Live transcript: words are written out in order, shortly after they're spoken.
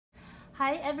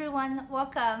Hi everyone,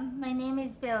 welcome. My name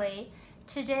is Billy.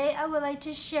 Today I would like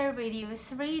to share with you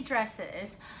 3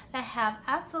 dresses that have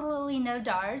absolutely no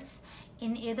darts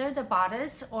in either the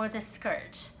bodice or the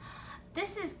skirt.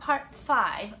 This is part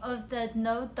 5 of the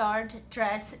No Dart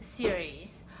Dress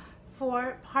series.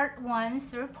 For part 1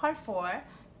 through part 4,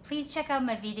 please check out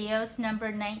my videos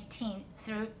number 19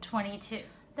 through 22.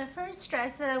 The first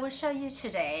dress that I will show you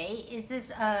today is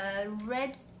this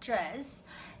red dress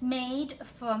made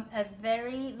from a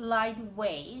very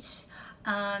lightweight,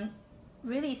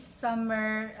 really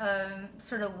summer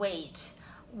sort of weight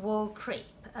wool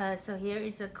crepe. So here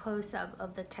is a close-up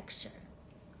of the texture.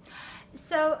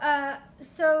 So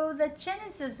the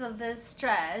genesis of this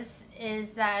dress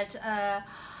is that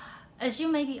as you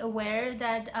may be aware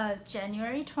that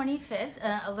January 25th,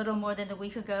 a little more than a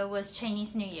week ago, was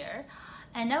Chinese New Year.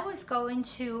 And I was going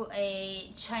to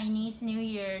a Chinese New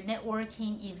Year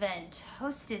networking event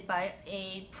hosted by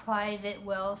a private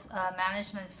wealth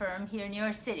management firm here in New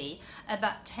York City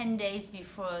about 10 days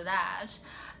before that.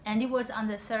 And it was on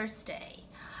the Thursday.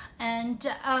 And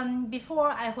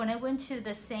when I went to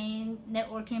the same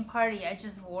networking party, I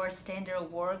just wore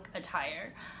standard work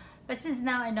attire. But since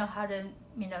now I know how to,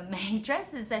 make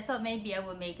dresses, I thought maybe I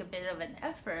would make a bit of an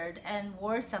effort and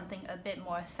wear something a bit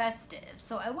more festive.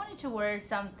 So I wanted to wear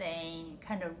something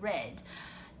kind of red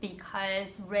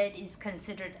because red is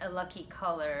considered a lucky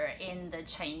color in the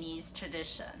Chinese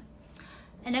tradition.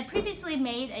 And I previously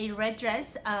made a red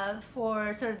dress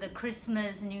for sort of the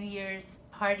Christmas, New Year's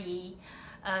party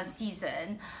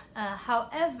season.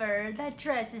 However, that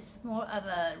dress is more of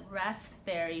a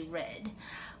raspberry red,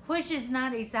 which is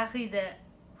not exactly the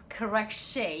correct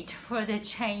shade for the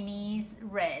Chinese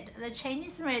red. The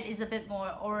Chinese red is a bit more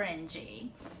orangey.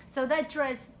 So that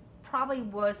dress probably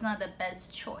was not the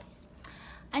best choice.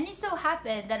 And it so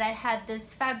happened that I had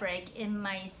this fabric in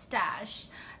my stash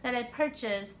that I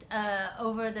purchased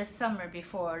over the summer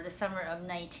before, the summer of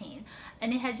 19.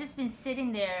 And it has just been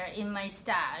sitting there in my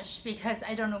stash because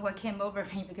I don't know what came over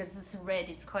me because this red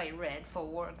is quite red for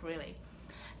work, really.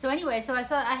 So anyway, so I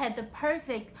thought I had the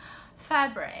perfect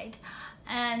fabric.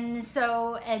 And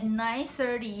so at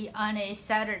 9:30 on a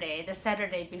Saturday, the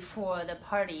Saturday before the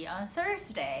party on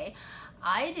Thursday,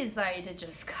 I decided to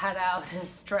just cut out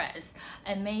this dress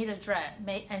and make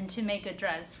a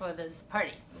dress for this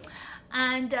party.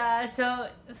 And so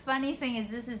funny thing is,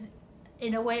 this is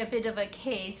in a way a bit of a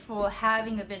case for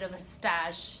having a bit of a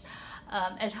stash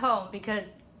at home, because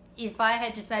if I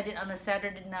had decided on a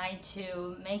Saturday night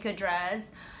to make a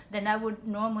dress, then I would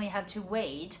normally have to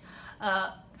wait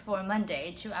for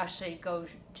Monday to actually go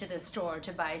to the store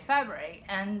to buy fabric,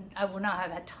 and I would not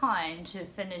have had time to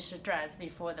finish the dress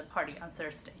before the party on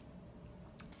Thursday.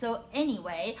 So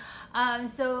anyway,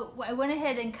 so I went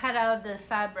ahead and cut out the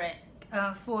fabric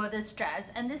for this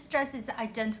dress, and this dress is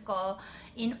identical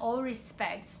in all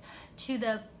respects to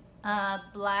the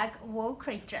black wool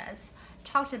crepe dress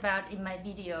talked about in my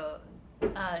video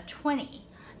 20.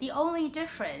 The only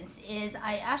difference is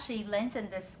I actually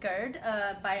lengthened the skirt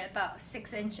by about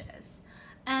 6 inches.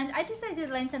 And I decided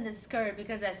to lengthen the skirt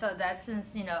because I thought that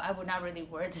since, I would not really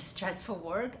wear this dress for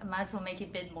work, I might as well make it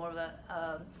a bit more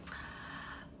of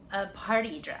a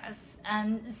party dress.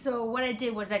 And so what I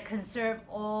did was I conserved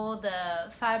all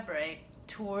the fabric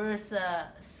towards the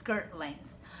skirt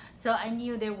length. So I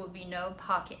knew there would be no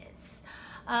pockets.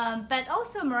 But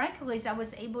also miraculously, I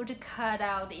was able to cut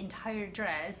out the entire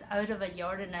dress out of 1.5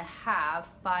 yards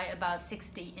by about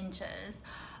 60 inches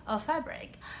of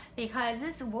fabric, because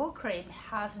this wool crepe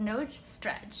has no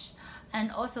stretch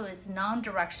and also is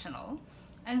non-directional.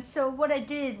 And so what I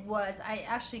did was I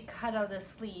actually cut out the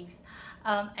sleeves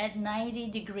at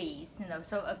 90 degrees,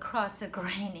 so across the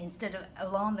grain instead of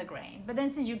along the grain. But then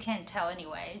since you can't tell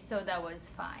anyway, so that was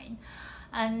fine.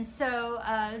 And so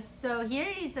here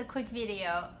is a quick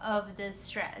video of this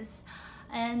dress.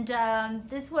 And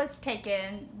this was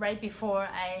taken right before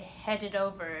I headed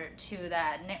over to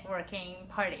that networking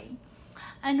party.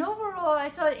 And overall, I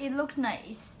thought it looked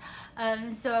nice.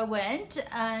 So I went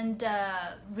and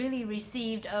really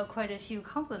received quite a few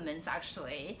compliments,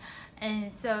 actually. And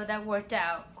so that worked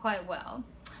out quite well.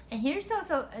 And here's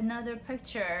also another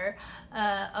picture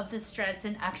of this dress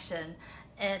in action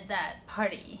at that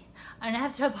party. And I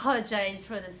have to apologize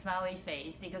for the smiley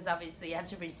face because obviously I have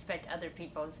to respect other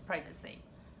people's privacy.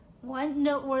 One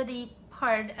noteworthy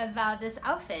part about this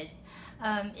outfit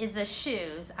is the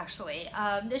shoes, actually.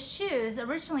 The shoes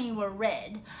originally were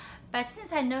red, but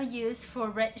since I had no use for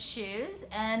red shoes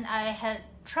and I had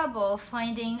trouble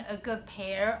finding a good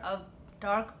pair of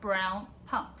dark brown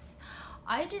pumps,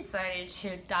 I decided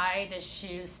to dye the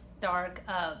shoes dark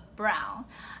brown.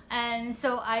 And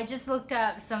so I just looked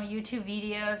up some YouTube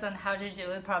videos on how to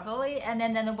do it properly, and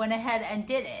then I went ahead and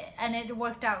did it, and it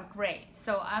worked out great.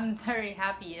 So I'm very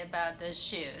happy about the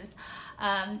shoes.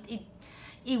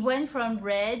 It went from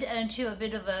red into a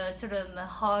bit of a sort of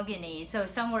mahogany, so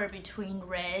somewhere between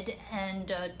red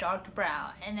and dark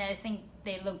brown, and I think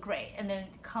they look great, and it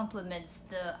complements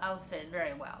the outfit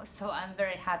very well. So I'm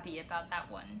very happy about that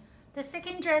one. The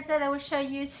second dress that I will show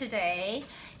you today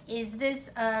is this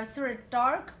sort of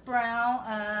dark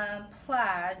brown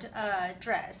plaid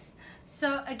dress.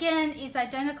 So again, it's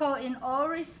identical in all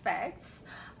respects.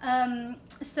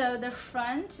 So the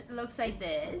front looks like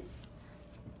this,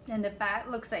 and the back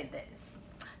looks like this.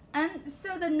 And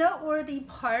so the noteworthy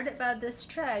part about this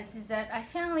dress is that I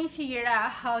finally figured out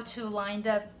how to line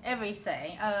up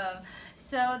everything.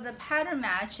 So the pattern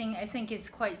matching, I think, is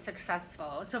quite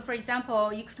successful. So for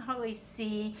example, you can hardly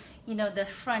see, you know, the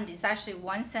front is actually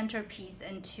one center piece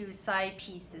and two side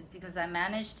pieces, because I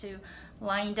managed to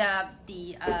line up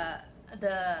the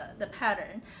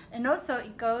pattern. And also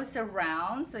it goes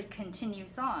around, so it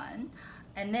continues on,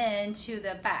 and then to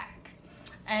the back.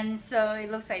 And so it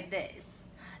looks like this.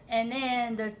 And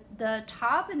then the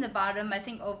top and the bottom, I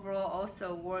think overall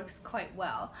also works quite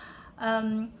well.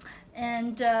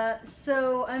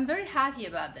 So I'm very happy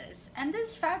about this. And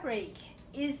this fabric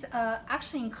is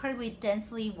actually incredibly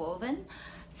densely woven.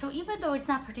 So even though it's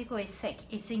not particularly thick,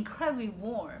 it's incredibly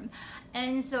warm.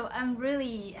 And so I'm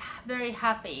really very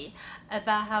happy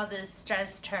about how this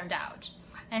dress turned out.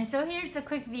 And so here's a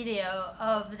quick video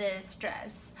of this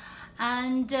dress.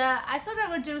 And I thought I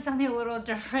would do something a little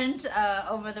different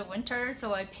over the winter,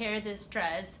 so I paired this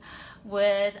dress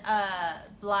with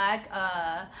black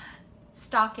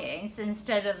stockings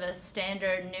instead of the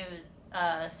standard nude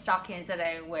stockings that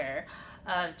I wear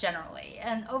generally.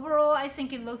 And overall, I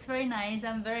think it looks very nice.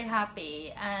 I'm very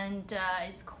happy, and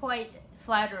it's quite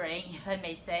flattering, if I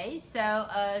may say. So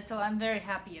I'm very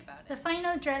happy about it. The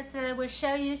final dress that I will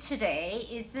show you today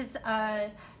is this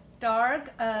dark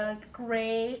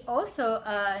gray, also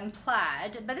in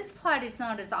plaid, but this plaid is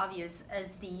not as obvious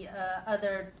as the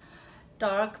other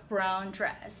dark brown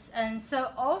dress. And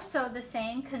so also the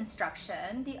same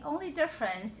construction. The only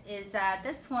difference is that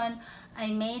this one, I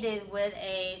made it with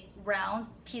a round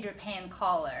Peter Pan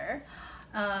collar,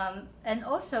 and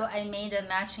also I made a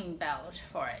matching belt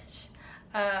for it.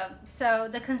 So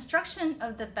the construction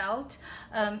of the belt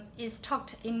is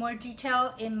talked in more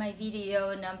detail in my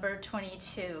video number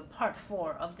 22, part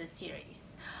 4 of the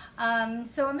series.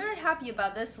 So I'm very happy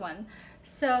about this one.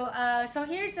 So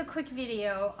here's a quick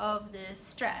video of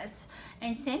this dress.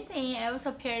 And same thing, I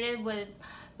also paired it with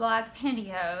black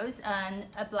pantyhose and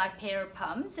a black pair of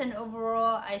pumps. And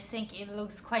overall, I think it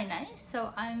looks quite nice.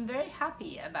 So I'm very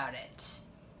happy about it.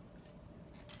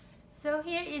 So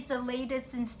here is the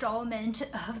latest installment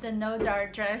of the no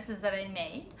dart dresses that I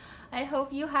made. I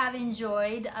hope you have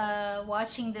enjoyed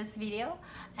watching this video,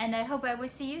 and I hope I will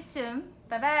see you soon.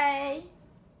 Bye bye!